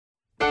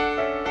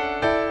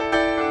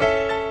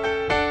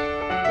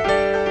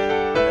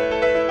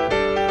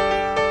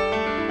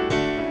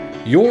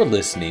You're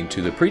listening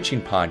to the preaching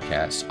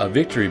podcast of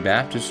Victory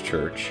Baptist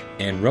Church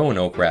in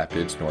Roanoke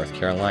Rapids, North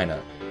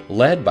Carolina,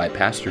 led by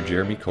Pastor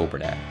Jeremy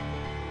Kobernat.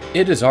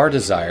 It is our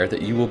desire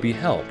that you will be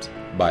helped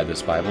by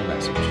this Bible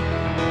message.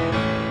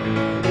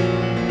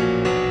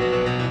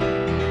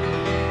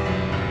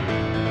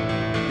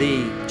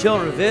 The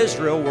children of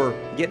Israel were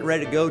getting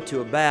ready to go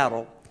to a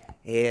battle,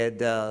 and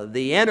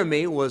the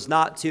enemy was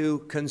not too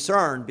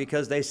concerned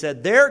because they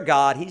said their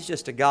God, he's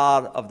just a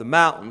God of the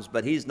mountains,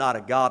 but he's not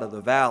a God of the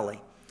valley.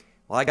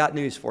 Well, I got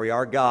news for you.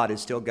 Our God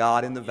is still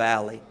God in the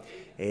valley,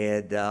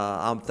 and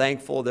I'm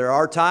thankful. There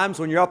are times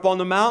when you're up on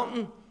the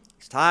mountain,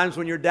 there's times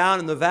when you're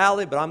down in the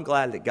valley, but I'm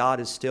glad that God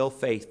is still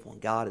faithful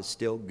and God is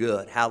still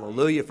good.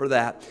 Hallelujah for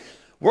that.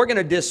 We're going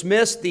to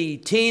dismiss the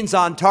teens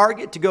on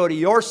target to go to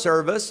your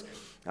service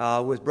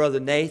with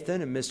Brother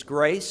Nathan and Miss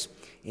Grace.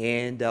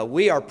 And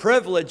we are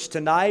privileged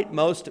tonight.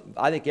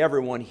 I think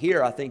everyone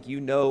here, I think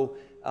you know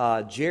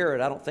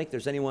Jared. I don't think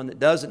there's anyone that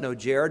doesn't know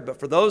Jared. But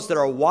for those that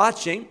are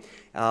watching,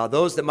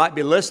 those that might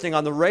be listening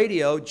on the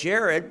radio,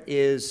 Jared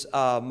is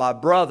my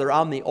brother.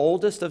 I'm the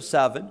oldest of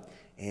 7,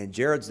 and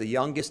Jared's the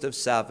youngest of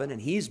 7.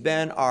 And he's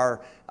been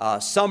our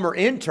summer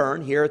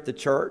intern here at the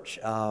church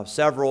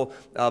several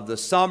of the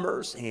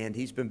summers. And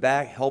he's been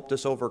back, helped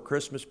us over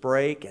Christmas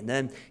break. And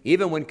then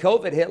even when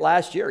COVID hit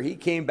last year, he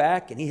came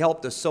back and he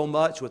helped us so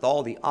much with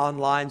all the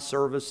online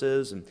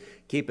services and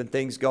keeping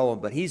things going.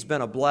 But he's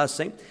been a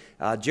blessing.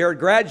 Jared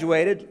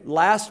graduated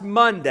last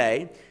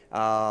Monday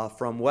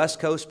from West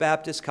Coast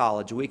Baptist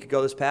College a week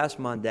ago this past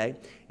Monday,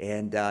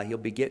 and he'll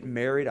be getting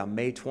married on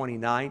May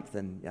 29th,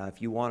 and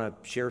if you want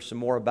to share some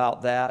more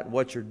about that,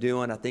 what you're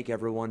doing, I think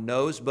everyone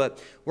knows,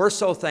 but we're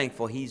so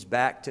thankful he's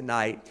back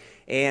tonight.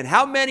 And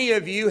how many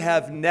of you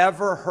have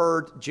never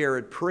heard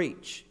Jared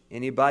preach?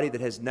 Anybody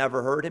that has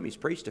never heard him? He's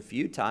preached a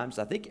few times.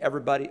 I think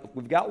everybody,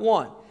 we've got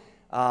one.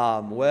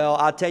 Well,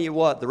 I'll tell you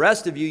what, the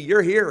rest of you,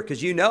 you're here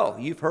because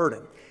you've heard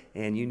him.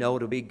 And you know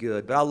it'll be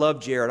good. But I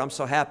love Jared. I'm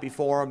so happy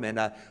for him. And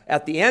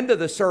at the end of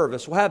the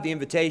service, we'll have the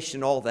invitation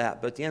and all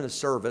that. But at the end of the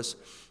service,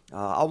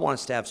 I want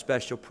us to have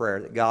special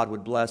prayer that God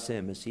would bless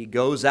him as he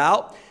goes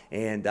out.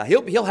 And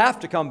he'll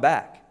have to come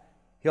back.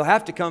 He'll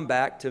have to come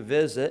back to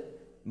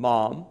visit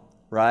Mom,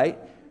 right?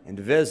 And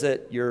to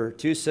visit your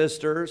 2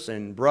 sisters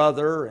and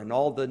brother and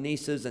all the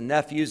nieces and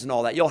nephews and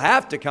all that. You'll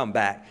have to come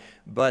back.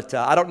 But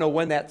I don't know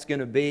when that's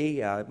going to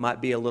be. It might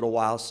be a little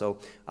while, so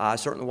I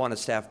certainly want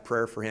us to have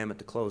prayer for him at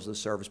the close of the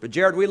service. But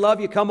Jared, we love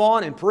you. Come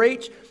on and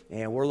preach,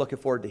 and we're looking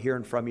forward to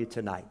hearing from you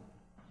tonight.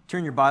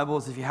 Turn your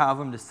Bibles, if you have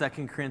them, to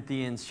 2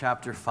 Corinthians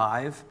chapter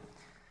 5.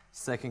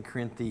 2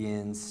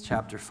 Corinthians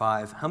chapter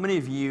 5. How many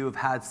of you have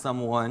had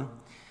someone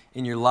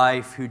in your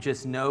life who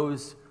just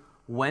knows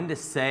when to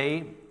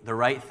say the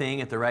right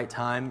thing at the right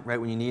time, right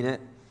when you need it?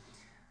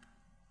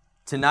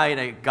 Tonight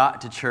I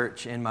got to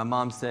church, and my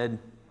mom said,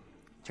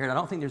 Jared, I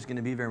don't think there's going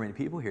to be very many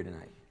people here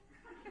tonight.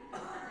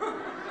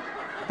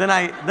 Then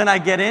I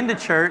get into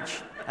church.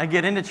 I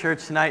get into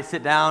church tonight,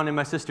 sit down, and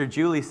my sister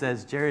Julie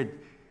says, Jared,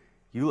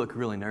 you look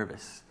really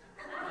nervous.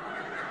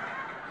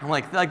 I'm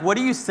like, what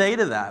do you say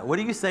to that? What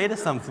do you say to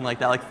something like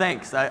that? Like,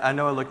 thanks, I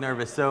know I look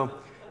nervous. So,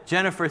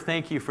 Jennifer,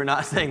 thank you for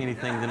not saying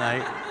anything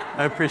tonight.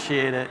 I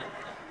appreciate it.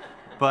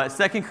 But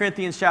 2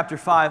 Corinthians chapter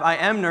 5, I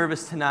am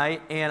nervous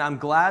tonight, and I'm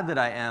glad that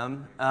I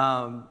am.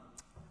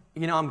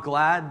 I'm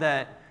glad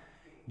that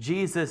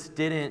Jesus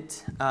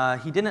didn't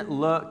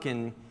look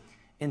and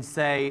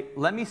say,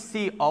 let me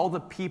see all the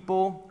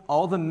people,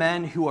 all the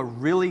men who are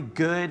really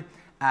good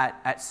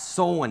at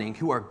soul winning,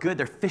 who are good,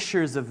 they're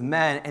fishers of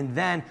men, and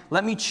then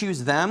let me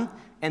choose them,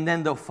 and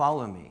then they'll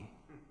follow me.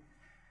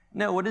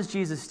 No, what does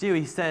Jesus do?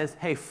 He says,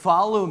 hey,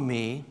 follow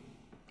me,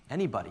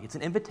 anybody. It's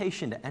an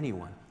invitation to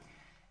anyone,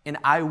 and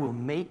I will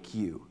make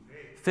you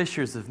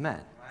fishers of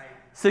men.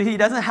 So he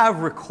doesn't have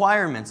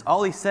requirements.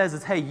 All he says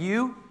is, hey,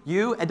 you,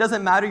 it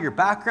doesn't matter your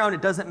background,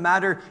 it doesn't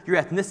matter your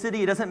ethnicity,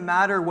 it doesn't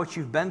matter what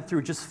you've been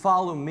through, just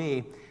follow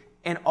me,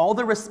 and all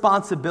the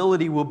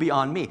responsibility will be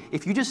on me.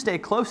 If you just stay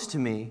close to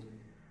me,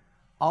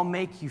 I'll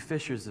make you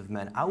fishers of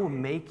men. I will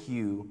make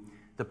you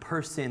the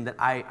person that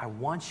I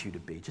want you to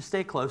be. Just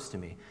stay close to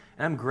me.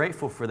 And I'm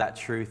grateful for that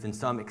truth, and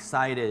so I'm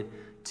excited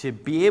to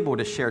be able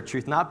to share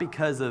truth, not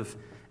because of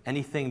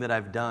anything that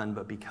I've done,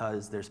 but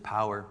because there's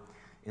power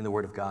in the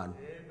Word of God.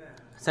 Amen.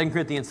 2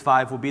 Corinthians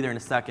 5, we'll be there in a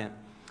second.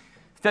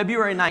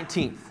 February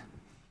 19th,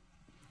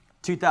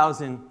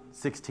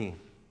 2016.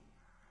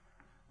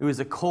 It was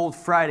a cold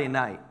Friday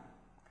night.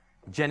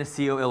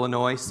 Geneseo,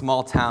 Illinois,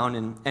 small town,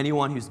 and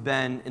anyone who's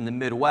been in the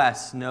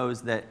Midwest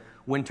knows that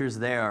winters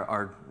there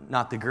are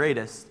not the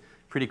greatest.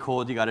 Pretty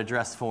cold, you got to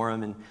dress for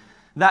them. And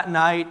that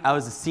night, I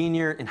was a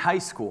senior in high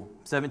school,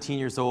 17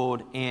 years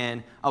old,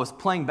 and I was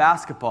playing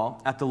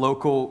basketball at the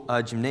local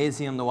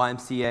gymnasium, the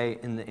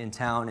YMCA in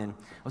town, and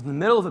I was in the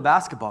middle of a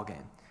basketball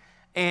game.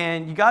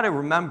 And you got to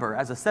remember,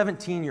 as a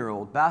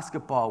 17-year-old,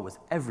 basketball was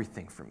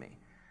everything for me.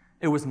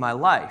 It was my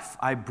life.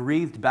 I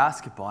breathed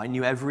basketball. I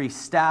knew every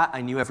stat.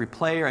 I knew every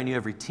player. I knew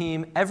every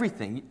team,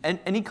 everything. And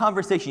any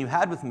conversation you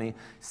had with me,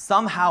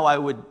 somehow I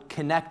would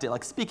connect it.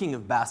 Like, speaking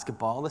of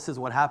basketball, this is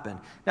what happened.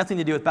 Nothing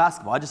to do with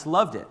basketball. I just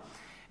loved it.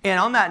 And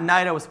on that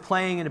night, I was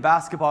playing in a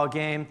basketball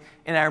game,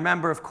 and I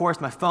remember, of course,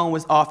 my phone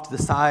was off to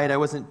the side. I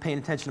wasn't paying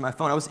attention to my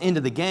phone. I was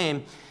into the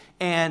game.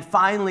 And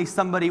finally,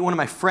 one of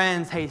my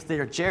friends, hey,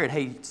 Jared,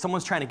 hey,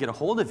 someone's trying to get a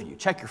hold of you.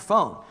 Check your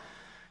phone.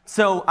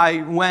 So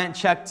I went,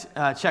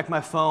 checked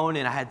my phone,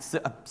 and I had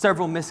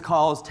several missed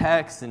calls,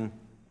 texts, and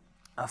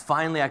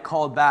finally I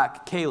called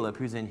back Caleb,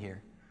 who's in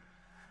here.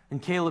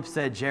 And Caleb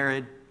said,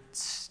 Jared,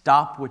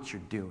 stop what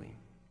you're doing.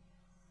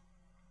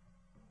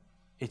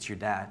 It's your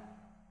dad.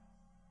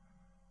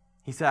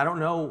 He said, I don't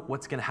know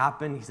what's going to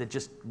happen. He said,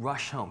 just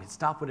rush home. He said,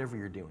 stop whatever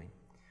you're doing.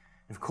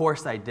 And of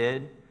course I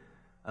did.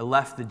 I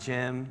left the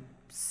gym,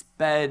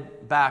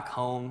 sped back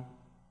home,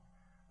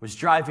 was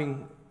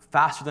driving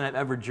faster than I've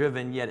ever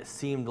driven, yet it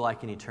seemed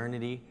like an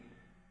eternity.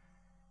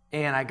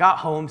 And I got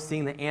home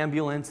seeing the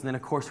ambulance, and then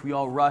of course we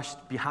all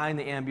rushed behind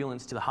the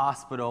ambulance to the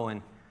hospital.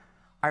 And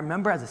I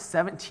remember as a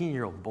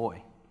 17-year-old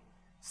boy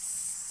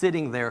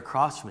sitting there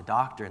across from the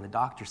doctor, and the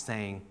doctor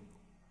saying,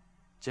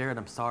 Jared,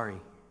 I'm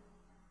sorry,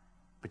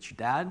 but your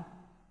dad,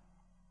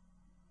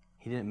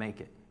 he didn't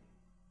make it.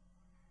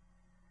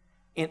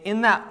 And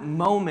in that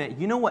moment,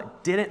 you know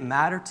what didn't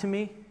matter to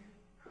me?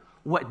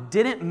 What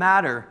didn't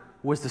matter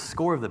was the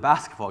score of the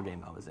basketball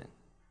game I was in.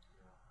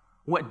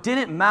 What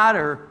didn't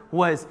matter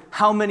was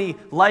how many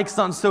likes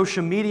on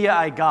social media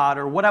I got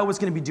or what I was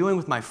going to be doing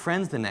with my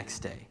friends the next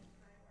day.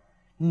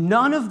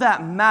 None of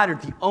that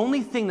mattered. The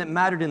only thing that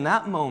mattered in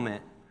that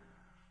moment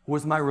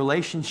was my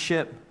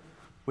relationship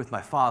with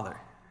my Father.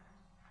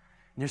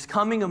 And there's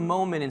coming a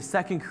moment in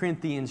 2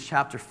 Corinthians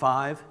chapter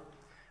 5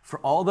 for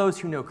all those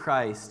who know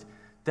Christ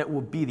that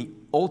will be the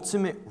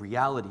ultimate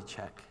reality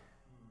check.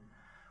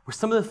 Where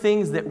some of the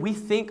things that we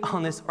think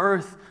on this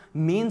earth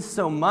mean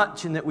so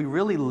much and that we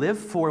really live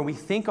for and we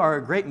think are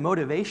great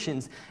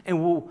motivations,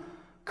 and we'll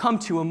come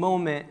to a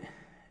moment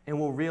and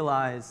we'll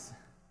realize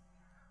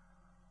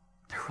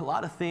there were a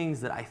lot of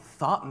things that I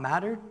thought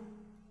mattered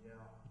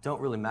don't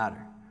really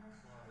matter.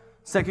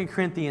 2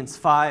 Corinthians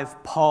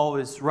 5, Paul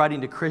is writing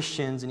to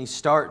Christians, and he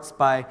starts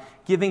by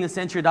giving this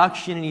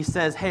introduction, and he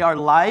says, hey, our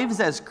lives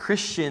as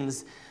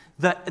Christians,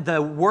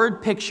 the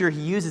word picture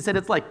he uses, said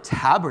it's like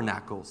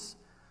tabernacles.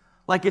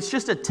 Like it's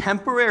just a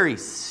temporary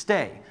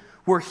stay.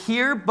 We're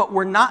here, but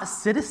we're not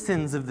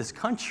citizens of this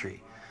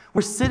country.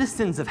 We're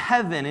citizens of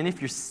heaven, and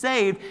if you're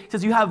saved, it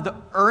says you have the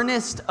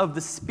earnest of the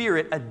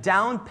Spirit, a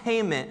down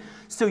payment,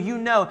 so you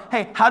know,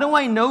 hey, how do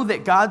I know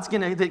that God's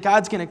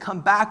gonna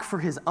come back for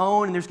His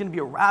own, and there's gonna be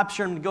a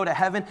rapture and go to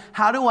heaven?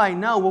 How do I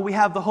know? Well, we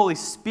have the Holy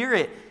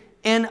Spirit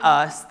in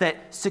us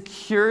that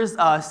secures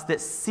us,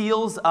 that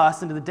seals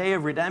us into the day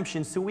of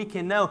redemption, so we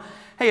can know,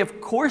 hey,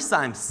 of course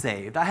I'm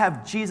saved. I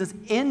have Jesus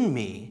in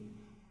me.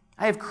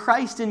 I have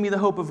Christ in me, the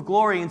hope of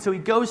glory. And so he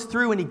goes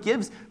through and he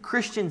gives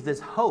Christians this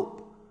hope.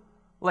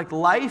 Like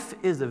life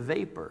is a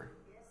vapor.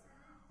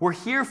 We're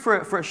here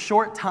for a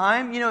short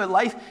time. You know,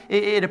 life,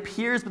 it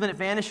appears, but then it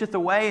vanisheth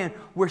away. And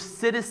we're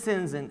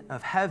citizens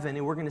of heaven,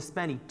 and we're going to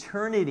spend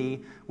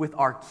eternity with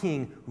our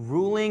King,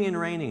 ruling and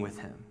reigning with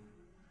him.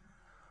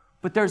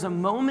 But there's a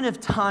moment of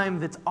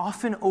time that's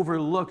often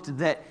overlooked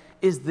that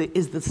is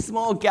the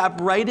small gap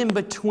right in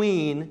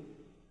between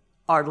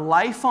our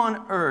life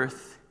on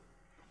earth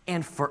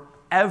and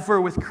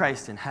forever with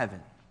Christ in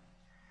heaven.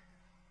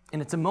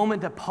 And it's a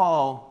moment that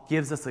Paul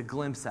gives us a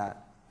glimpse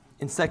at.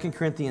 In 2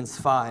 Corinthians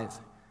 5,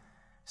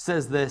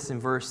 says this in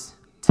verse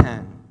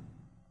 10,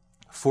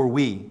 for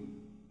we,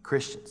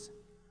 Christians,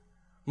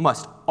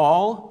 must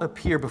all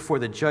appear before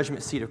the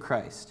judgment seat of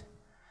Christ,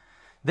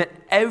 that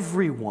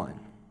everyone,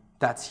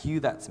 that's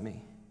you, that's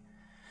me,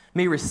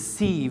 may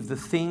receive the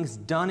things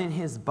done in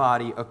his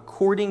body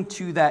according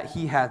to that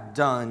he hath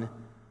done,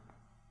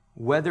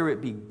 whether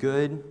it be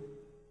good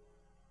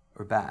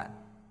or bad.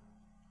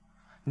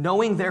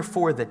 Knowing,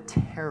 therefore, the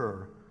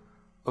terror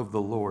of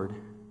the Lord,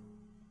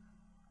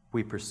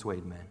 we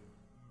persuade men.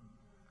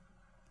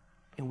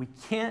 And we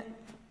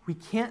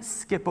can't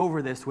skip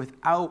over this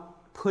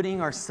without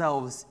putting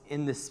ourselves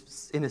in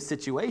a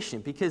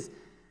situation, because,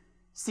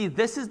 see,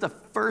 this is the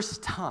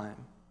first time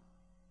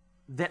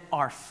that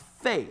our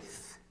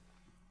faith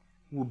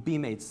will be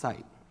made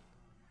sight.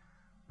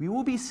 We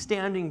will be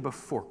standing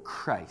before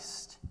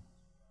Christ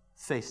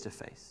face to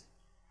face.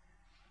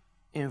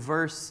 In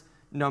verse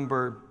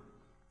number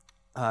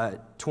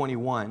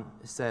 21,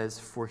 it says,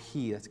 for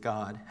he, that's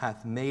God,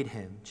 hath made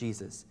him,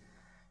 Jesus,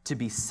 to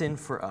be sin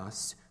for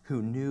us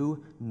who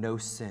knew no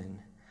sin,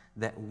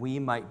 that we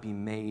might be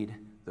made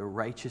the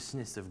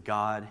righteousness of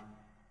God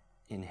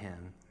in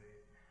him.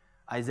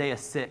 Isaiah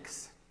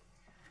 6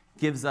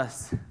 gives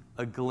us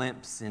a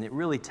glimpse, and it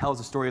really tells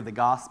the story of the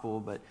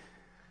gospel, but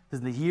this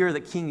is the year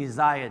that King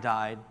Uzziah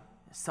died,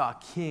 saw a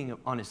king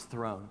on his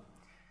throne.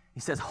 He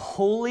says,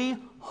 holy,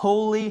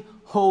 holy,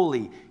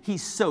 holy.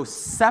 He's so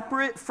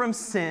separate from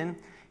sin.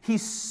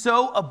 He's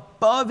so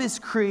above his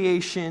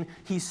creation.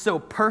 He's so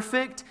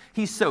perfect.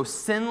 He's so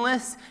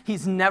sinless.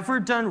 He's never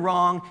done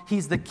wrong.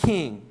 He's the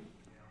king.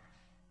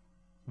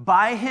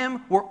 By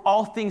him were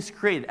all things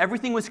created.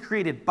 Everything was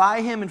created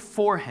by him and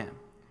for him.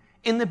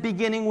 In the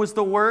beginning was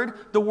the Word.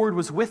 The Word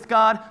was with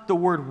God. The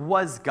Word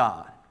was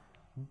God.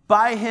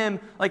 By him,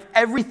 like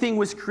everything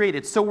was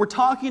created. So we're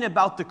talking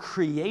about the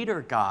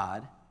creator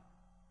God,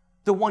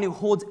 the one who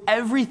holds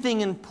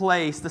everything in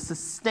place, the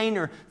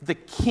sustainer, the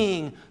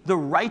king, the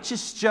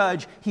righteous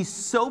judge. He's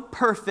so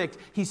perfect.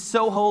 He's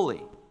so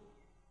holy.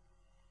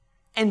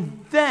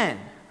 And then,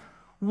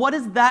 what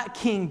does that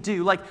king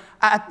do? Like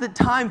at the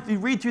time, if you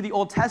read through the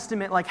Old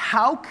Testament, like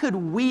how could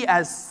we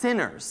as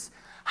sinners,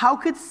 how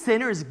could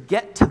sinners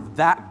get to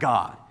that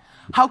God?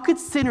 How could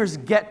sinners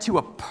get to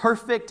a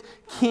perfect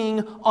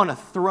king on a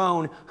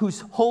throne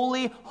who's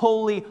holy,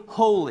 holy,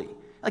 holy?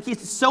 Like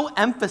he's so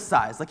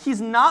emphasized. Like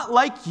he's not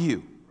like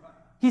you.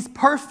 He's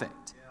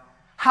perfect.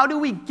 How do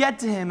we get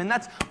to him? And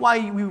that's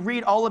why we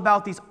read all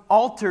about these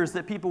altars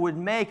that people would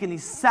make and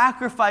these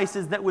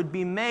sacrifices that would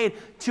be made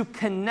to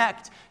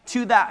connect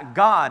to that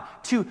God,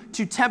 to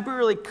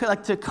temporarily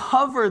to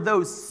cover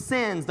those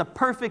sins, the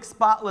perfect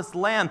spotless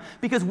lamb,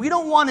 because we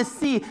don't want to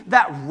see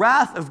that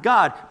wrath of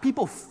God.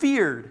 People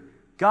feared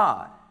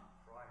God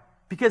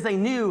because they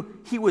knew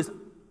he was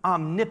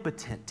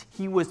omnipotent.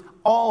 He was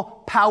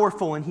all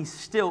powerful, and he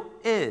still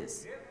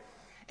is.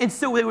 And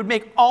so they would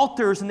make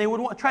altars, and they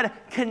would try to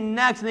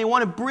connect, and they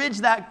want to bridge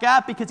that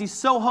gap because he's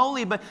so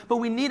holy, but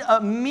we need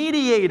a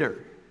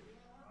mediator.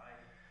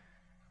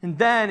 And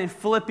then in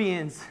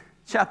Philippians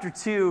chapter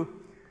 2,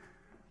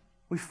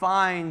 we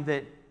find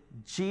that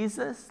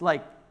Jesus,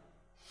 like,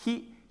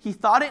 he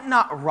thought it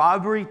not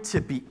robbery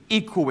to be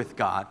equal with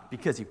God,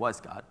 because he was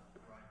God,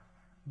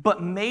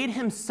 but made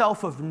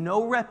himself of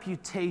no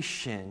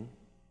reputation,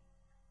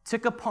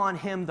 took upon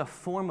him the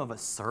form of a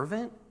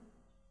servant.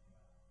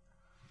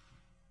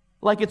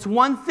 Like, it's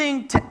one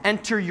thing to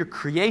enter your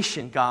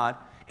creation, God.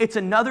 It's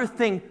another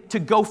thing to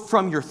go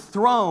from your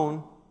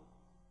throne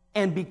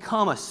and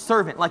become a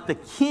servant. Like the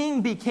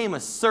king became a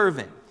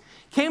servant.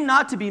 Came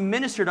not to be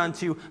ministered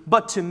unto,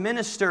 but to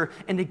minister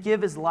and to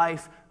give his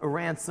life a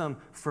ransom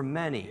for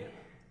many.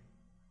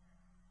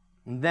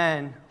 And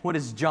then, what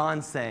does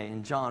John say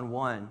in John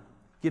 1?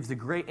 Gives a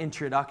great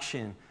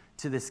introduction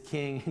to this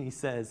king, and he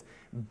says,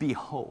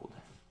 "Behold,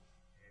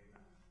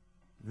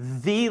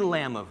 the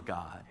Lamb of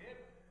God,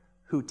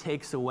 who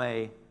takes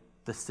away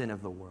the sin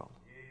of the world."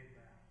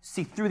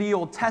 See, through the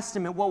Old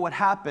Testament, what would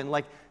happen?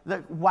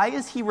 Why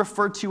is he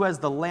referred to as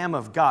the Lamb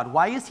of God?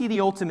 Why is he the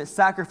ultimate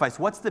sacrifice?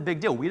 What's the big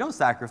deal? We don't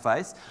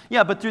sacrifice.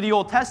 Yeah, but through the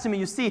Old Testament,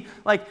 you see,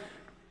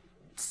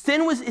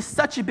 sin is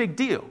such a big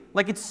deal.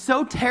 It's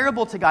so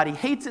terrible to God. He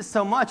hates it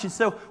so much. And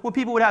so what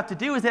people would have to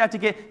do is they have to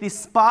get these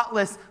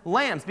spotless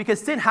lambs,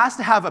 because sin has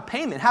to have a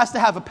payment, has to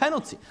have a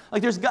penalty.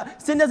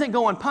 Sin doesn't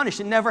go unpunished.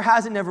 It never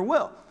has, it never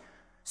will.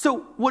 So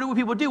what would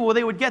people do? Well,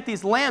 they would get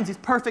these lambs, these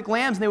perfect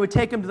lambs, and they would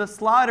take them to the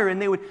slaughter,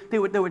 and they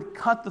would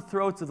cut the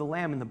throats of the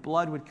lamb, and the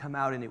blood would come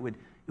out, and it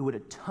would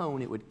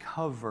atone, it would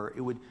cover,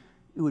 it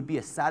would be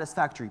a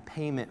satisfactory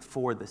payment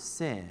for the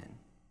sin.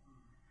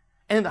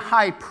 And the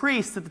high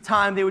priests at the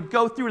time, they would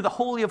go through the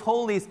Holy of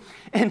Holies,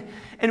 and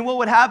what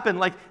would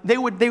happen? They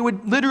would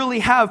literally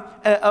have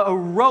a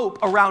rope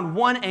around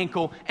one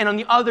ankle, and on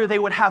the other they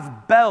would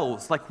have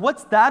bells.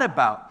 What's that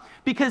about?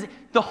 Because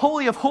the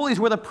Holy of Holies,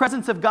 where the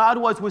presence of God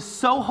was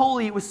so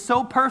holy, it was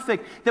so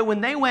perfect, that when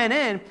they went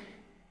in,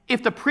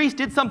 if the priest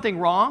did something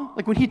wrong,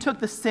 when he took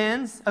the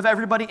sins of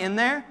everybody in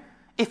there,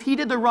 if he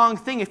did the wrong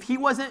thing, if he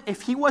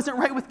wasn't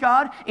right with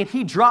God, and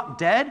he dropped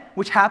dead,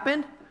 which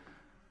happened,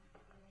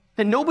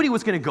 then nobody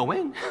was going to go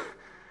in.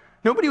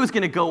 Nobody was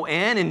going to go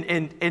in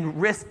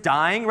and risk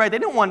dying, right?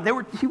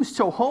 He was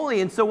so holy.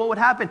 And so what would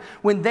happen?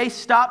 When they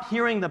stopped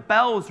hearing the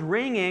bells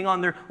ringing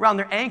around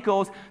their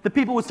ankles, the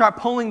people would start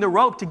pulling the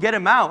rope to get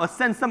him out. Let's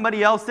send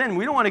somebody else in.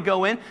 We don't want to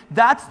go in.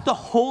 That's the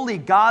holy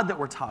God that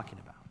we're talking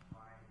about.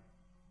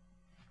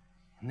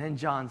 And then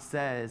John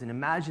says, and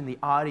imagine the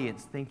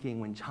audience thinking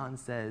when John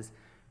says,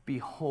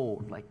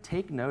 "Behold,"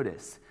 take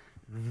notice,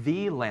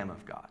 the Lamb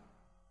of God.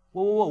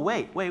 Whoa,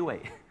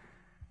 wait.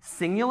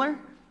 Singular?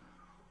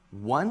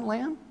 One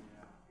lamb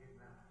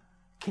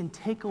can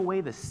take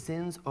away the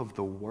sins of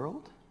the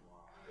world?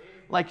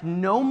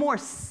 No more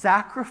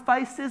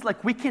sacrifices?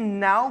 We can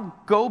now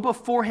go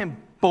before him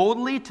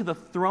boldly to the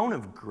throne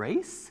of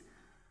grace?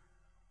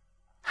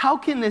 How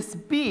can this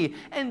be?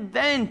 And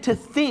then to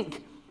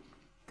think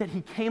that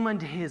he came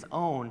unto his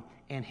own,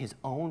 and his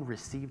own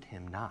received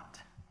him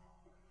not.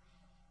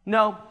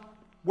 No,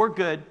 we're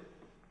good.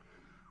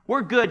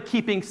 We're good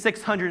keeping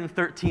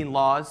 613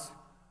 laws.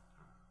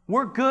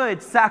 We're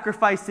good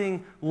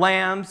sacrificing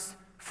lambs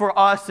for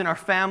us and our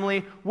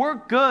family. We're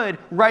good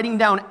writing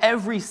down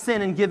every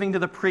sin and giving to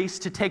the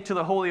priest to take to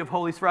the Holy of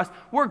Holies for us.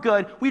 We're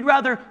good. We'd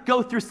rather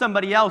go through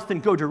somebody else than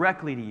go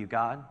directly to you,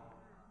 God.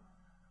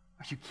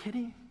 Are you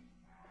kidding?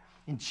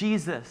 And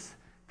Jesus,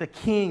 the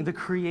King, the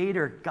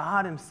Creator,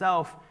 God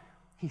himself,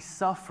 he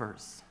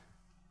suffers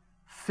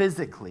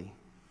physically,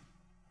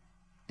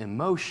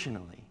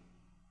 emotionally,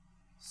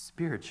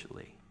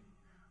 spiritually.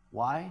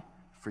 Why?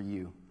 For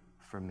you,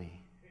 for me.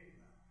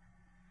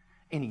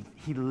 And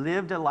he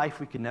lived a life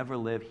we could never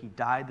live. He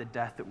died the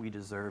death that we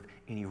deserve.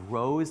 And he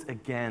rose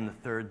again the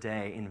third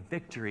day in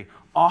victory,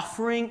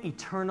 offering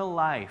eternal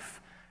life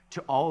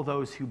to all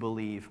those who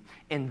believe.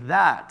 And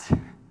that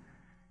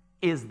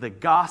is the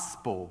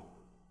gospel,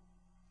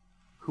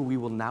 who we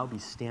will now be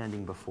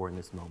standing before in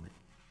this moment.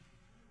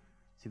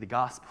 See, the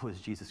gospel is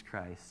Jesus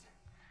Christ.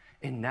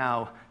 And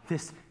now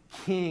this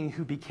king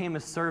who became a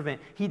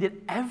servant, he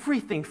did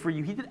everything for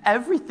you. He did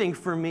everything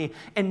for me.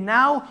 And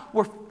now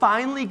we're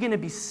finally going to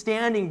be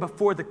standing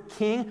before the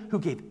king who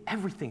gave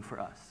everything for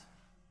us.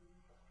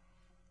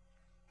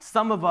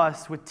 Some of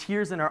us with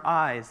tears in our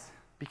eyes,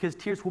 because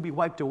tears will be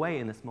wiped away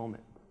in this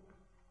moment.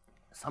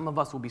 Some of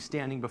us will be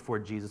standing before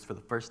Jesus for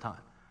the first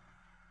time.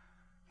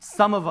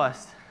 Some of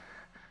us,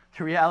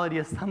 the reality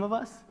is some of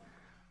us,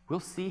 we'll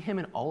see him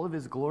in all of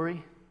his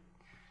glory,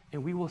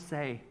 and we will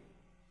say,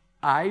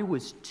 I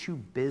was too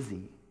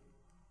busy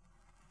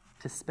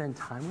to spend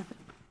time with him.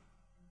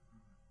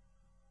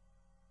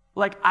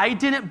 Like, I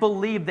didn't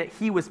believe that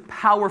he was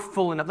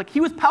powerful enough. Like,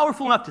 he was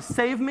powerful enough to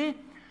save me,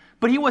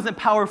 but he wasn't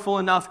powerful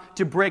enough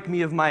to break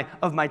me of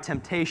my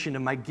temptation,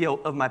 of my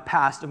guilt, of my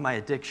past, of my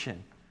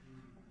addiction.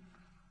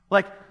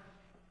 Like,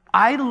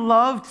 I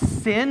loved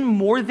sin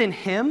more than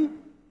him?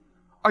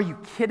 Are you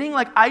kidding?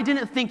 Like, I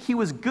didn't think he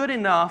was good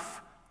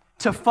enough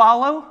to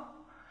follow.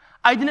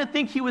 I didn't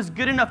think he was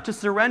good enough to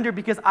surrender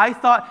because I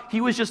thought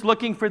he was just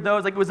looking for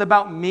those, like it was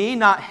about me,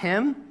 not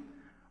him.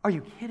 Are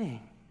you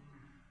kidding?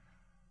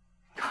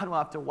 God will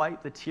have to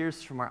wipe the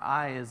tears from our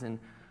eyes, and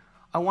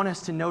I want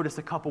us to notice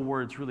a couple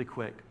words really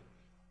quick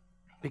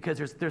because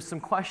there's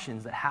some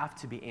questions that have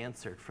to be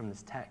answered from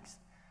this text.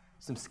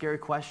 Some scary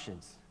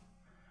questions.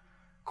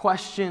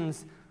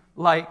 Questions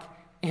like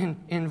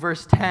in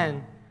verse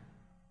 10,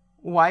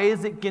 why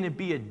is it going to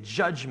be a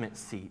judgment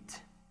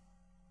seat?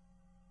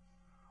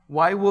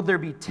 Why will there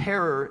be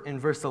terror in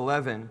verse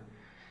 11?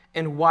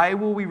 And why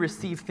will we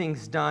receive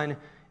things done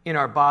in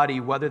our body,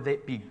 whether they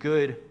be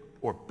good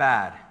or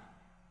bad?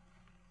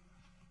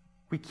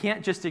 We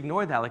can't just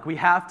ignore that. Like, we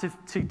have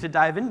to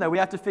dive into that. We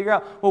have to figure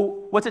out,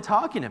 well, what's it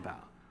talking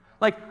about?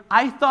 Like,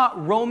 I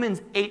thought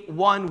Romans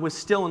 8:1 was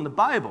still in the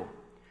Bible.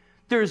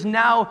 There's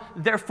now,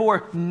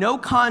 therefore, no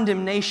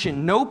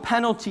condemnation, no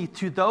penalty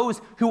to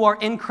those who are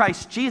in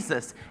Christ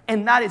Jesus.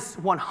 And that is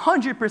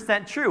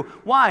 100% true.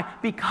 Why?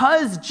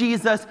 Because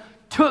Jesus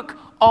took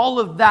all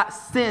of that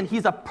sin.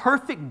 He's a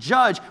perfect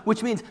judge,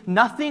 which means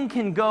nothing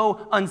can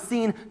go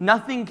unseen,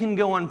 nothing can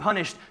go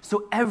unpunished.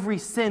 So every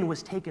sin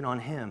was taken on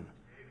him.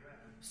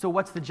 So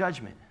what's the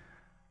judgment?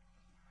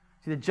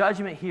 See, the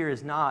judgment here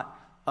is not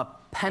a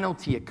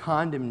penalty, a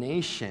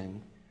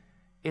condemnation.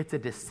 It's a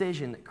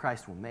decision that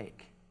Christ will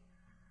make.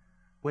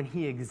 When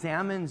he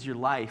examines your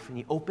life and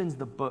he opens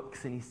the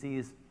books and he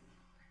sees,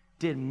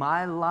 did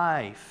my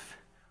life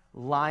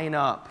line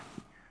up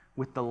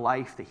with the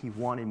life that he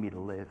wanted me to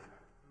live?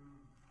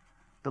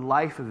 The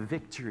life of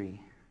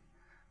victory,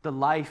 the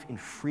life in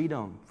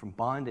freedom from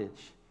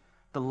bondage,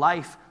 the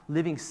life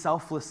living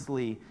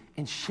selflessly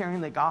and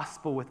sharing the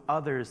gospel with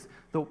others,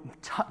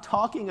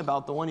 talking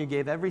about the one who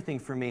gave everything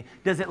for me,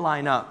 does it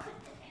line up?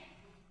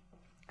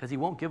 Because he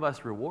won't give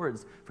us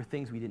rewards for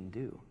things we didn't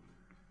do.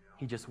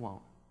 He just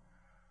won't.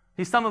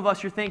 See, some of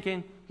us, you're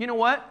thinking, you know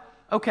what?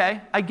 Okay,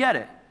 I get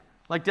it.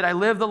 Like, did I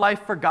live the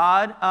life for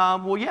God?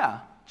 Well, yeah,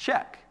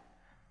 check.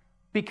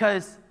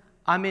 Because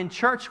I'm in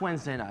church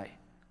Wednesday night.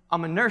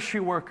 I'm a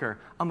nursery worker.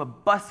 I'm a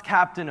bus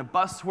captain, a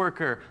bus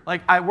worker.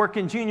 Like, I work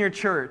in junior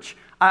church.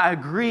 I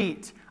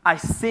greet. I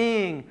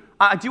sing.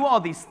 I do all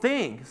these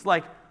things.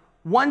 Like,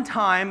 one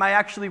time I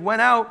actually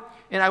went out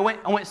and I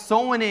went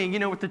soul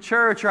winning, with the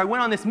church, or I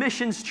went on this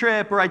missions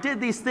trip, or I did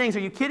these things. Are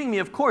you kidding me?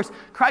 Of course,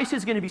 Christ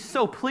is going to be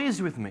so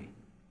pleased with me.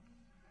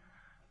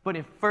 But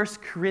in 1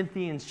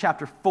 Corinthians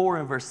chapter 4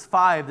 and verse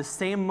 5, the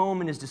same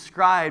moment is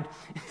described.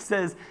 It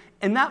says,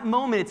 in that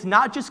moment, it's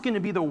not just going to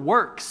be the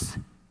works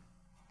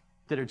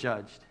that are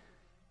judged.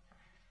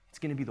 It's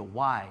going to be the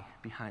why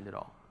behind it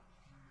all.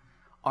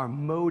 Our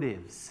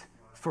motives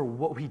for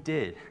what we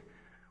did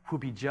will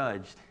be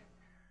judged.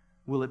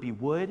 Will it be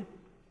wood,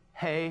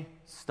 hay,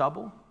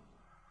 stubble?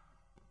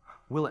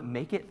 Will it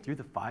make it through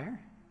the fire?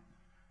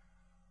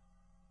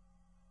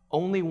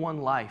 Only one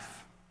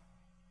life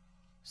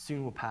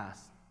soon will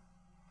pass.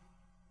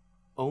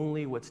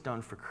 Only what's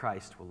done for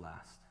Christ will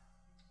last.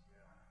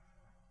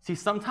 See,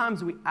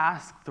 sometimes we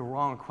ask the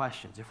wrong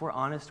questions. If we're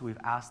honest, we've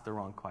asked the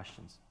wrong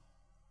questions.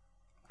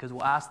 Because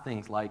we'll ask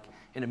things like,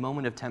 in a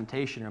moment of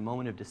temptation or a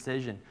moment of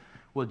decision,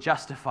 we'll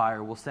justify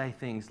or we'll say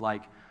things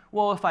like,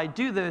 well, if I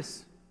do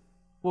this,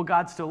 will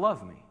God still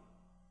love me?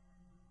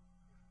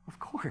 Of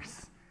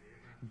course.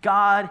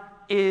 God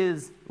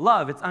is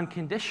love. It's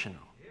unconditional.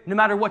 No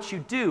matter what you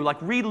do, like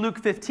read Luke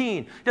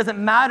 15. It doesn't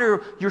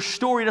matter your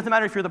story. It doesn't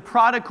matter if you're the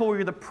prodigal or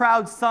you're the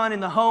proud son in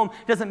the home.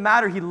 It doesn't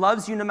matter. He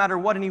loves you no matter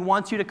what, and he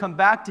wants you to come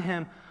back to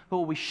him. But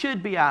what we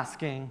should be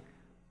asking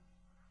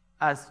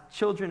as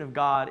children of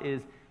God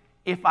is,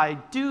 if I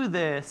do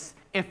this,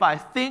 if I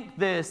think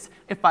this,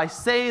 if I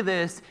say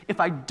this, if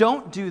I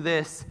don't do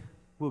this,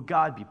 will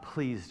God be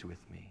pleased with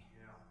me?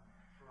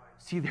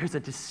 See, there's a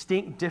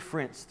distinct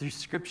difference through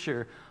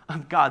Scripture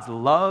of God's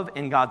love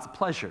and God's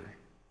pleasure.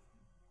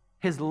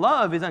 His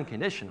love is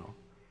unconditional,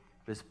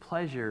 but his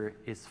pleasure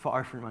is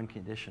far from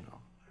unconditional.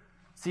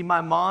 See,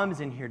 my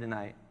mom's in here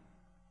tonight,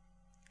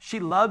 She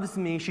loves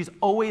me. She's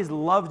always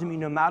loved me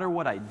no matter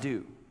what I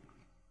do.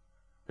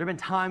 There have been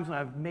times when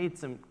I've made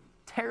some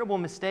terrible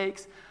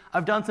mistakes.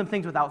 I've done some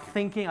things without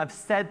thinking. I've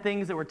said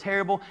things that were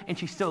terrible, and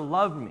she still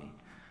loved me.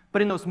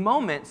 But in those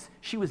moments,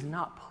 she was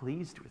not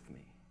pleased with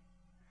me.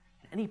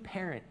 Any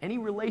parent, any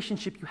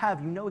relationship you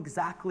have, you know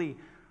exactly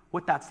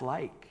what that's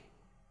like.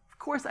 Of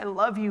course, I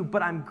love you,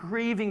 but I'm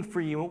grieving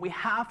for you. And what we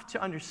have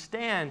to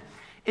understand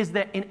is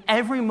that in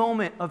every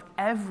moment of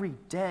every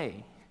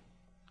day,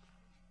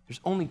 there's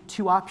only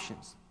two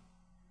options.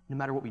 No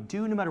matter what we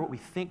do, no matter what we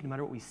think, no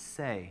matter what we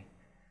say,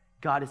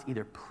 God is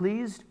either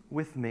pleased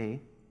with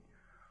me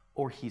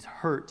or he's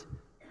hurt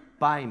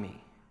by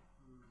me.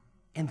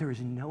 And there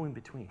is no in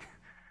between.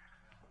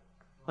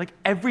 Like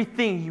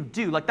everything you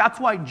do, like that's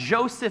why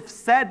Joseph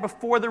said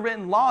before the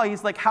written law,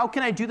 he's like, how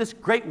can I do this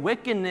great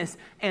wickedness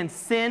and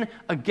sin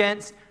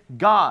against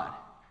God?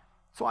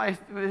 That's why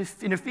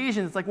in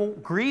Ephesians, it's like, well,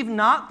 grieve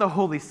not the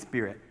Holy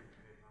Spirit.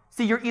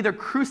 See, you're either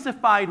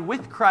crucified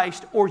with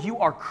Christ or you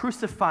are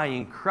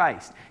crucifying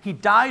Christ. He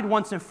died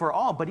once and for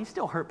all, but he's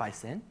still hurt by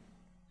sin.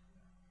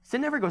 Sin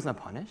never goes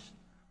unpunished.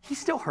 He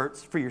still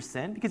hurts for your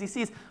sin because he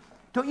sees,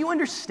 don't you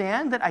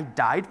understand that I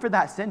died for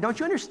that sin? Don't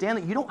you understand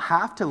that you don't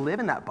have to live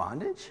in that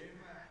bondage?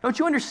 Don't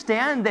you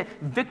understand that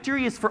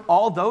victory is for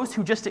all those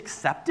who just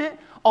accept it?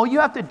 All you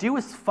have to do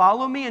is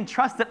follow me and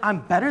trust that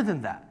I'm better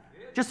than that.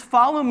 Just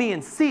follow me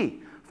and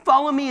see.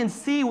 Follow me and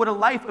see what a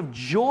life of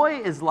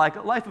joy is like,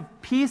 a life of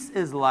peace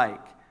is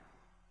like.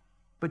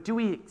 But do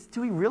we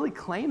really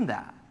claim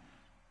that?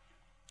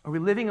 Are we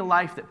living a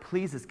life that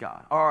pleases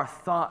God? Are our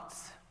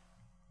thoughts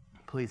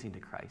pleasing to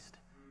Christ?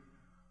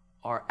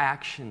 Are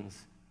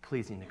actions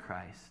pleasing to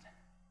Christ?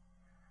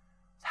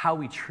 It's how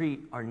we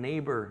treat our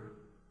neighbor,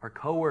 our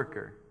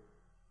coworker,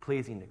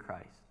 pleasing to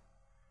Christ.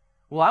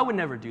 Well, I would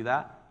never do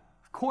that.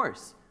 Of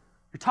course.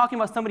 You're talking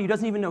about somebody who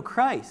doesn't even know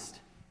Christ.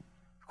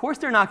 Of course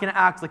they're not going to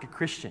act like a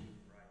Christian.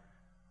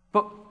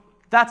 But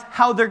that's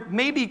how they're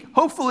maybe,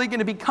 hopefully going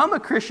to become a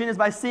Christian is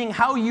by seeing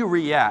how you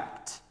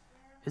react.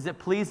 Is it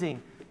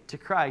pleasing to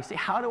Christ? See,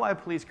 how do I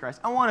please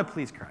Christ? I want to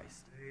please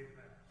Christ.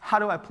 How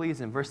do I please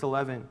him? Verse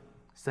 11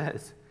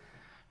 says,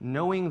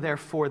 knowing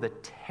therefore the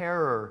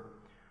terror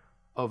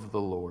of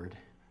the Lord,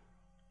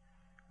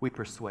 we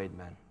persuade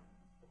men.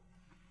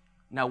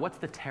 Now, what's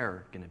the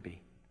terror going to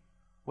be?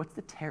 What's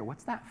the terror?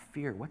 What's that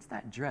fear? What's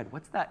that dread?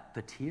 What's that,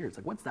 the tears?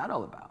 Like, what's that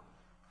all about?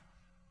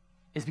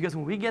 It's because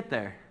when we get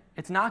there,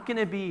 it's not going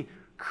to be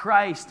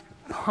Christ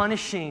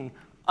punishing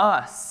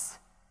us.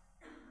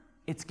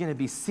 It's going to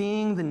be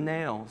seeing the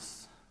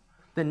nails,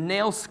 the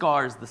nail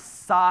scars, the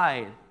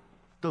side,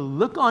 the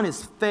look on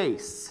his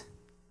face,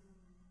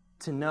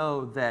 to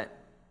know that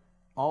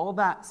all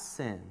that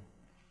sin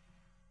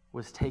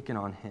was taken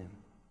on him.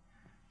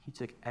 He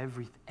took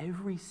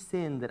every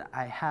sin that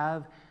I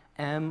have,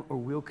 am, or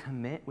will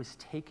commit was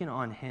taken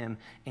on him,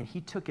 and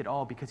he took it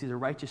all because he's a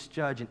righteous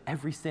judge, and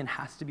every sin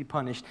has to be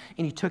punished,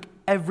 and he took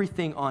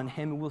everything on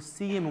him, and we'll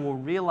see him, and we'll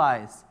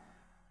realize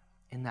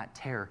in that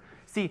terror.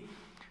 See,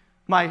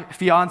 my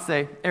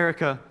fiance,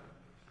 Erica,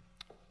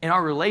 in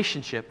our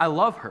relationship, I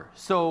love her,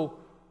 so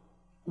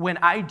when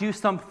I do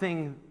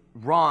something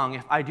wrong,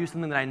 if I do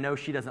something that I know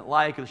she doesn't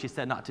like or she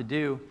said not to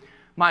do,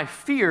 my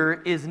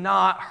fear is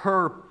not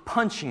her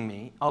punching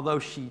me, although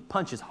she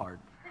punches hard.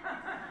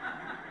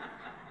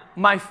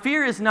 My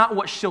fear is not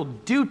what she'll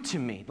do to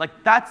me.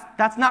 Like,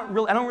 that's not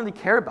really, I don't really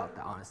care about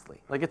that,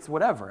 honestly. Like, it's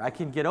whatever. I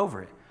can get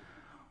over it.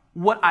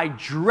 What I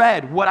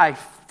dread, what I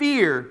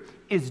fear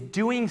is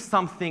doing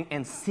something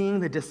and seeing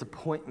the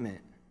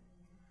disappointment,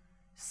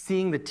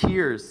 seeing the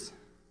tears,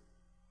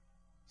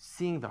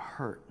 seeing the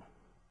hurt.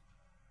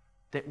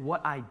 That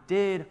what I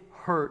did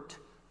hurt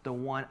the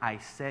one I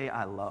say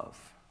I love.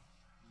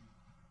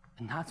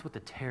 And that's what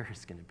the terror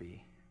is going to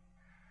be.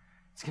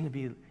 It's going to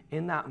be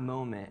in that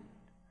moment,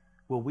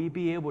 will we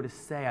be able to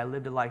say, I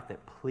lived a life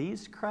that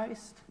pleased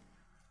Christ?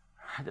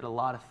 I did a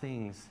lot of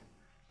things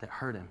that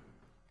hurt him.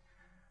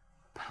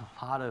 But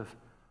a lot of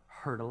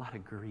hurt, a lot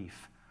of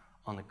grief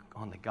on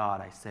the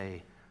God I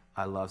say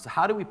I love. So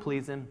how do we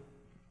please him?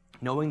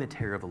 Knowing the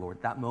terror of the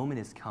Lord. That moment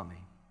is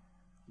coming.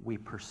 We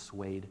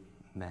persuade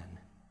men.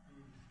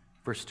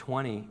 Verse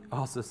 20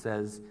 also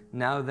says,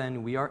 now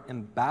then we are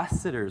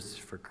ambassadors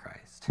for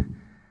Christ.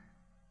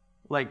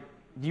 Like,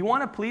 do you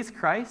want to please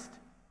Christ?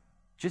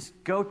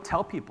 Just go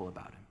tell people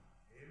about him.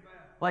 Amen.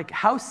 Like,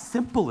 how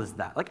simple is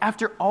that? Like,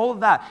 after all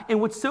of that.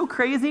 And what's so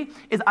crazy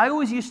is I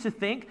always used to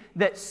think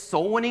that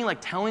soul winning, like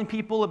telling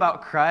people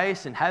about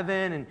Christ and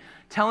heaven and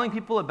telling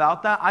people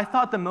about that, I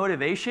thought the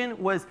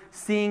motivation was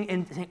seeing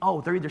and saying,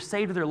 oh, they're either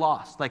saved or they're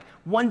lost. Like,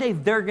 one day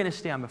they're going to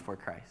stand before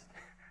Christ.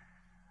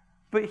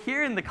 But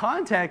here in the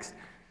context,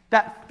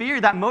 that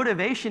fear, that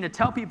motivation to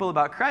tell people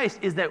about Christ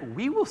is that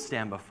we will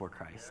stand before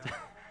Christ.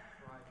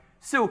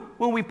 So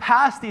when we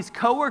pass these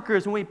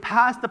coworkers, when we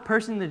pass the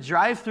person in the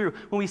drive-thru,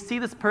 when we see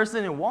this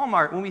person in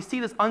Walmart, when we see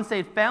this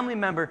unsaved family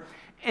member,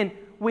 and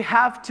we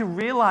have to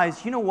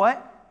realize, you know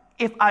what?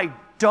 If I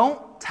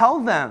don't tell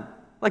them,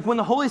 like when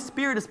the Holy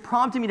Spirit is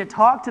prompting me to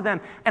talk to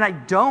them and I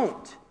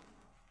don't,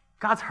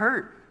 God's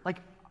hurt. Like,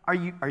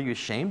 Are you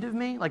ashamed of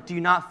me? Like, do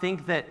you not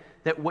think that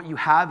what you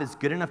have is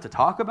good enough to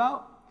talk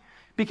about?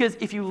 Because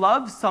if you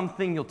love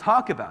something, you'll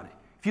talk about it.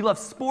 If you love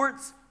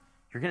sports,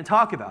 you're going to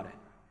talk about it.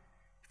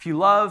 If you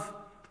love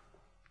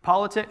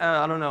politics,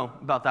 I don't know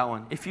about that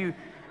one. If you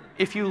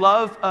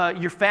love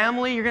your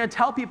family, you're going to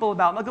tell people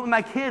about, look at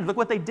my kids, look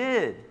what they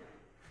did.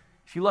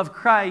 If you love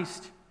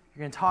Christ,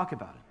 you're going to talk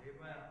about it.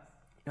 Amen.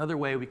 Another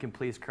way we can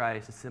please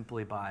Christ is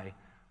simply by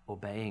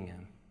obeying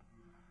him.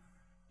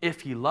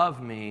 If you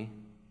love me,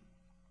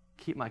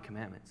 keep my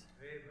commandments.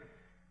 Amen.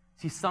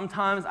 See,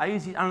 sometimes I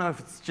don't know if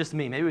it's just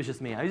me, maybe it was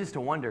just me. I used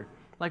to wonder,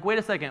 like, wait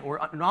a second, we're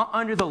not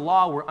under the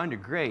law, we're under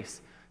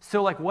grace.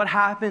 So, like, what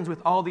happens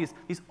with all these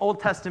Old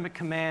Testament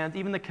commands,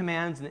 even the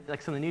commands,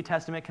 like some of the New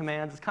Testament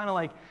commands? It's kind of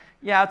like,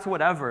 yeah, it's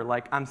whatever.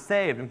 Like, I'm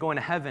saved, I'm going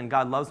to heaven,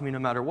 God loves me no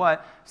matter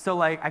what. So,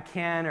 like, I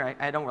can or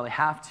I don't really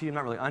have to, I'm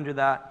not really under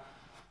that.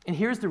 And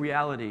here's the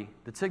reality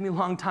that took me a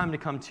long time to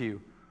come to,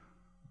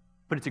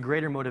 but it's a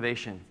greater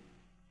motivation,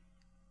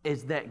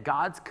 is that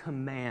God's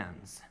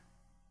commands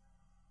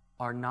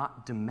are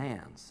not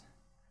demands.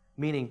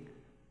 Meaning,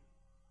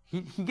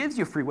 he gives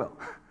you free will.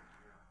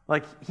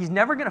 Like, he's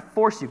never going to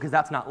force you because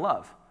that's not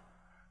love.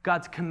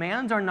 God's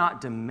commands are not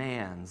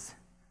demands.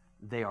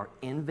 They are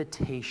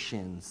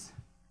invitations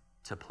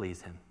to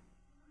please him.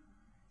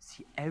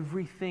 See,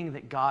 everything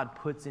that God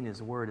puts in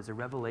his word is a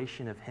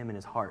revelation of him in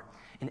his heart.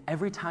 And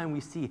every time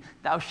we see,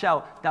 thou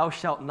shalt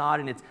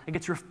not, and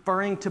it's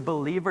referring to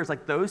believers,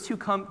 like those who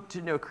come to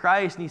know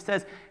Christ, and he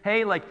says,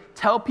 hey, like,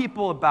 tell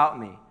people about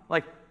me.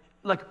 Like,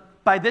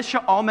 by this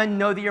shall all men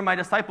know that you're my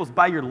disciples,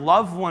 by your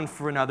love one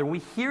for another. When we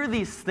hear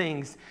these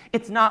things,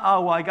 it's not,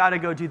 oh, well, I got to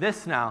go do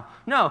this now.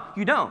 No,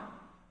 you don't.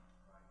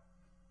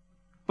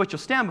 But you'll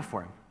stand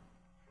before him.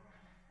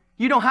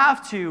 You don't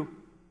have to,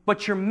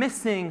 but you're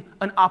missing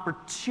an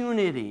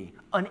opportunity,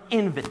 an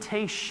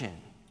invitation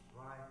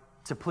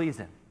to please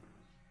him.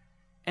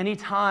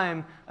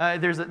 Anytime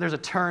there's a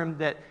term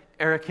that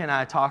Erica and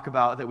I talk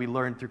about that we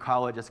learned through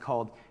college, it's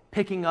called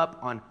picking up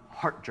on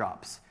heart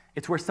drops.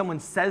 It's where someone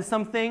says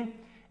something,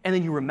 and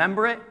then you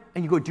remember it,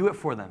 and you go do it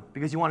for them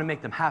because you want to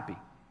make them happy.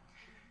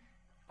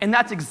 And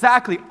that's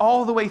exactly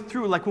all the way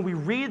through. Like, when we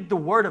read the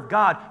Word of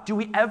God, do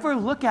we ever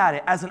look at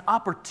it as an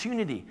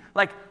opportunity?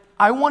 Like,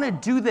 I want to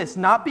do this,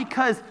 not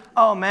because,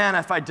 oh man,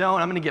 if I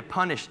don't, I'm going to get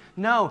punished.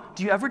 No,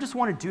 do you ever just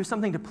want to do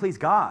something to please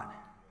God?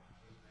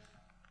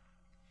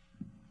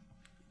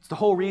 It's the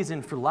whole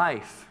reason for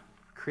life,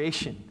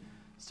 creation,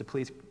 is to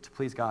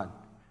please God.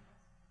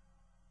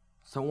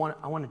 So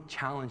I want to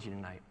challenge you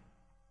tonight.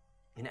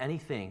 In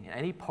anything, in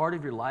any part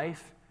of your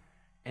life,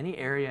 any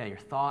area, your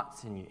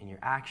thoughts and your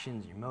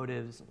actions, your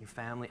motives, and your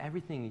family,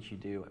 everything that you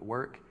do at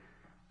work,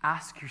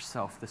 ask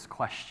yourself this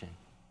question.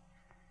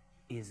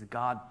 Is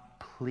God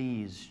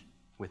pleased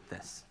with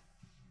this?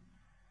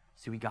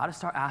 See, we got to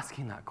start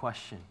asking that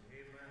question.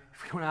 Amen.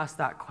 If we don't ask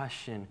that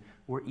question,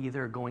 we're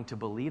either going to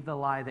believe the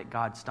lie that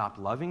God stopped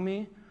loving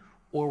me,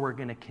 or we're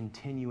going to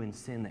continue in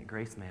sin that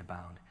grace may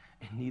abound.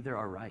 And neither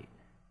are right.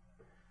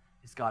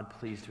 Is God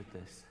pleased with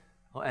this?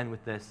 I'll end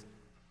with this.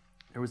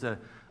 There was a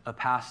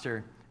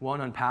pastor,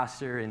 well-known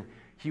pastor, and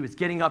he was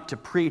getting up to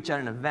preach at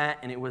an event,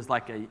 and it was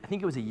like I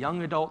think it was a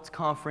young adults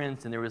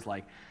conference, and there was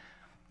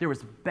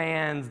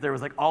bands, there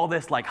was like all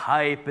this like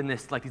hype and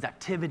this like these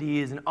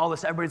activities and all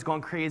this, everybody's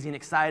going crazy and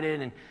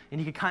excited, and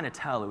you could kind of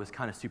tell it was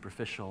kind of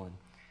superficial. And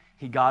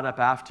he got up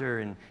after,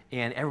 and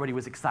everybody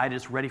was excited,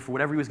 just ready for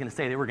whatever he was going to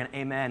say. They were going to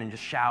amen and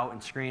just shout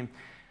and scream.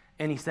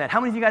 And he said, how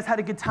many of you guys had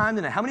a good time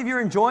tonight? How many of you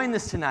are enjoying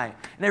this tonight?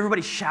 And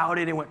everybody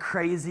shouted and went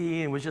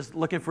crazy and was just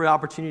looking for an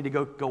opportunity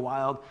to go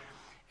wild.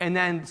 And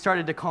then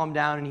started to calm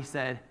down, and he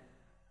said,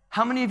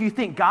 how many of you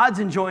think God's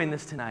enjoying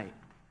this tonight?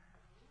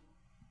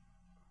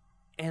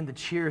 And the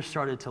cheers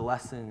started to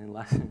lessen and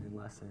lessen and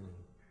lessen.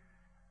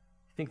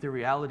 I think the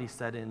reality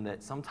set in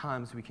that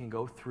sometimes we can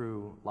go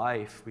through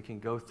life, we can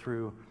go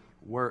through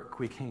work,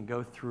 we can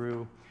go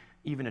through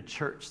even a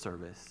church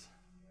service,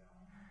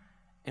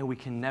 and we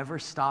can never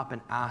stop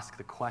and ask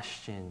the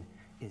question,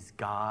 is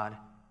God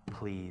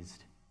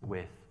pleased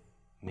with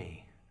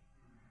me?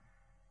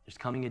 There's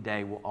coming a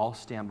day we'll all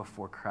stand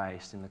before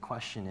Christ, and the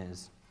question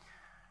is,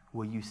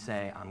 will you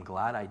say, I'm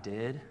glad I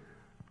did,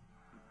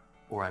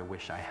 or I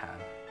wish I had?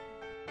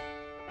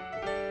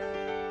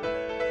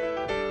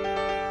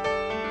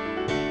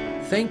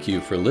 Thank you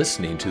for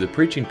listening to the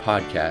preaching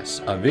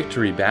podcast of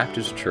Victory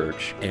Baptist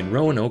Church in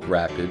Roanoke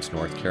Rapids,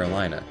 North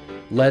Carolina,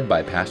 led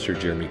by Pastor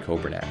Jeremy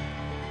Kobernat.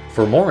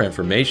 For more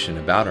information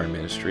about our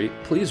ministry,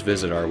 please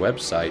visit our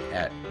website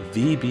at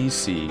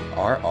vbcrr.org.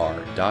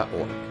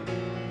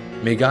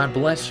 May God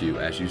bless you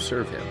as you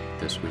serve Him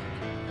this week.